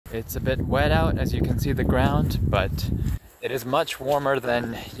It's a bit wet out, as you can see the ground, but it is much warmer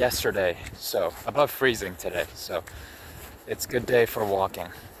than yesterday, so above freezing today, so it's a good day for walking.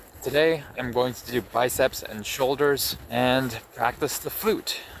 Today I'm going to do biceps and shoulders and practice the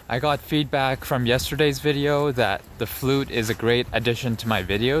flute. I got feedback from yesterday's video that the flute is a great addition to my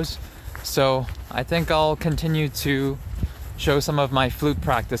videos, so I think I'll continue to show some of my flute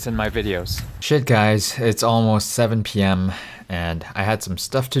practice in my videos. Shit guys, it's almost 7 p.m. and I had some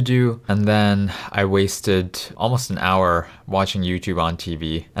stuff to do, and then I wasted almost an hour watching YouTube on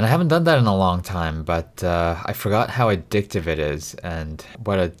TV. And I haven't done that in a long time, but I forgot how addictive it is and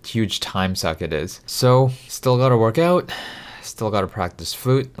what a huge time suck it is. So, still gotta work out, still gotta practice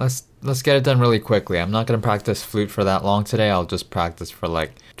flute. Let's get it done really quickly. I'm not gonna practice flute for that long today. I'll just practice for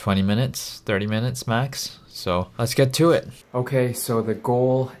like 20 minutes, 30 minutes max. So let's get to it. Okay, so the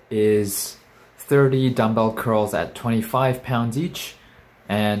goal is 30 dumbbell curls at 25 pounds each,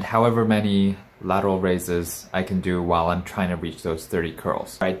 and however many lateral raises I can do while I'm trying to reach those 30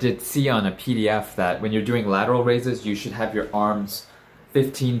 curls. I did see on a PDF that when you're doing lateral raises, you should have your arms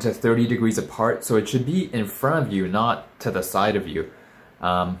 15 to 30 degrees apart, so it should be in front of you, not to the side of you.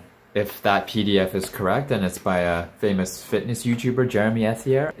 If that PDF is correct, and it's by a famous fitness YouTuber, Jeremy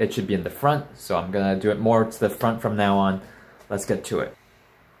Ethier, it should be in the front, so I'm gonna do it more to the front from now on. Let's get to it.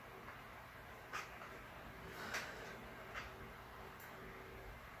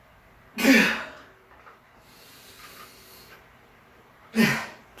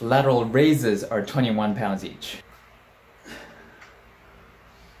 The lateral raises are 21 pounds each.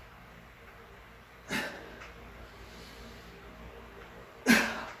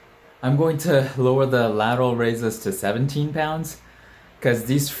 I'm going to lower the lateral raises to 17 pounds because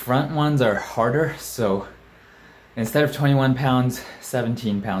these front ones are harder, so instead of 21 pounds,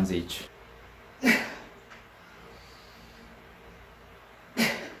 17 pounds each.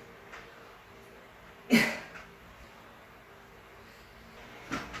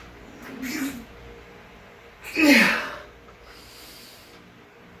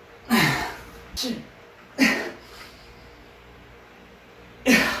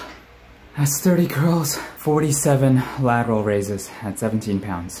 That's 30 curls, 47 lateral raises at 17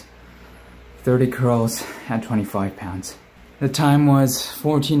 pounds. 30 curls at 25 pounds. The time was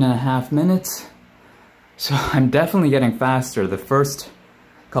 14 and a half minutes. So I'm definitely getting faster. The first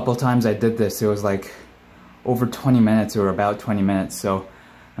couple times I did this, it was like over 20 minutes or about 20 minutes. So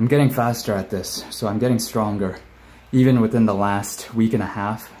I'm getting faster at this. So I'm getting stronger, even within the last week and a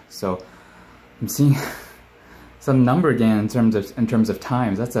half. So I'm seeing some number gain in terms of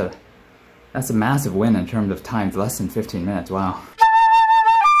times. That's a massive win in terms of times, less than 15 minutes, wow.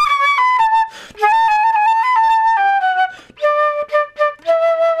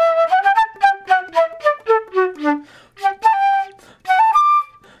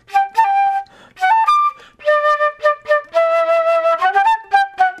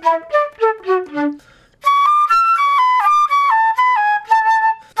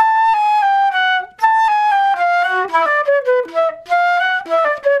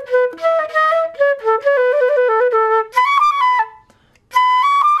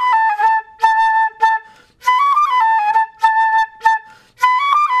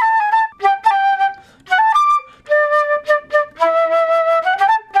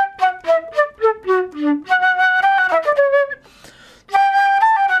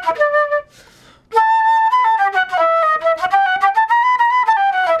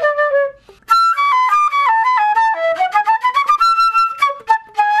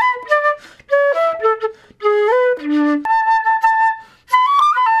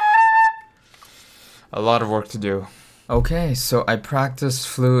 A lot of work to do. Okay, so I practiced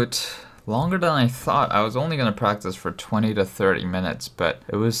flute longer than I thought. I was only gonna practice for 20 to 30 minutes, but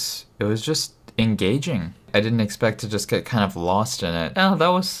it was just engaging. I didn't expect to just get kind of lost in it. Oh, that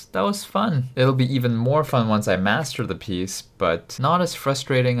was fun. It'll be even more fun once I master the piece, but not as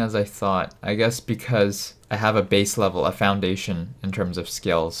frustrating as I thought. I guess because I have a base level, a foundation in terms of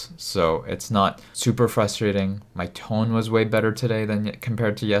skills, so it's not super frustrating. My tone was way better today than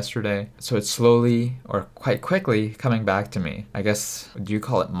compared to yesterday, so it's slowly or quite quickly coming back to me. I guess, do you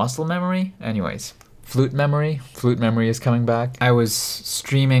call it muscle memory? Anyways. Flute memory is coming back. I was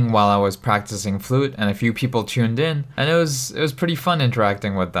streaming while I was practicing flute, and a few people tuned in, and it was pretty fun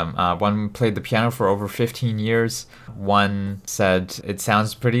interacting with them. One played the piano for over 15 years. One said it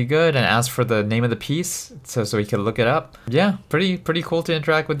sounds pretty good and asked for the name of the piece so he could look it up. Yeah, pretty cool to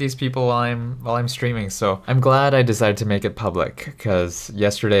interact with these people while I'm streaming. So I'm glad I decided to make it public, because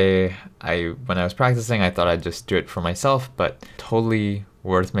yesterday when I was practicing, I thought I'd just do it for myself, but totally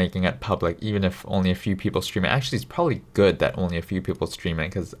worth making it public, even if only a few people stream it. Actually, it's probably good that only a few people stream it,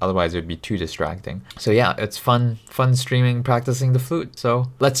 because otherwise it would be too distracting. So yeah, it's fun streaming, practicing the flute.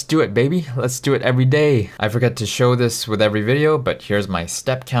 So let's do it, baby. Let's do it every day. I forget to show this with every video, but here's my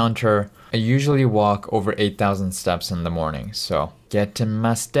step counter. I usually walk over 8,000 steps in the morning, so getting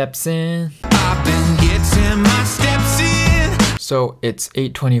my steps in. I've been getting my steps in. So it's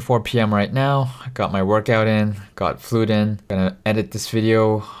 8:24 p.m. right now. I got my workout in, got Flute in. Gonna edit this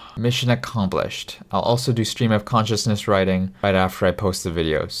video. Mission accomplished. I'll also do stream of consciousness writing right after I post the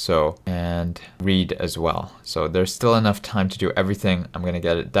video, so, and read as well. So there's still enough time to do everything. I'm gonna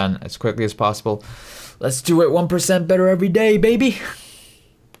get it done as quickly as possible. Let's do it 1% better every day, baby.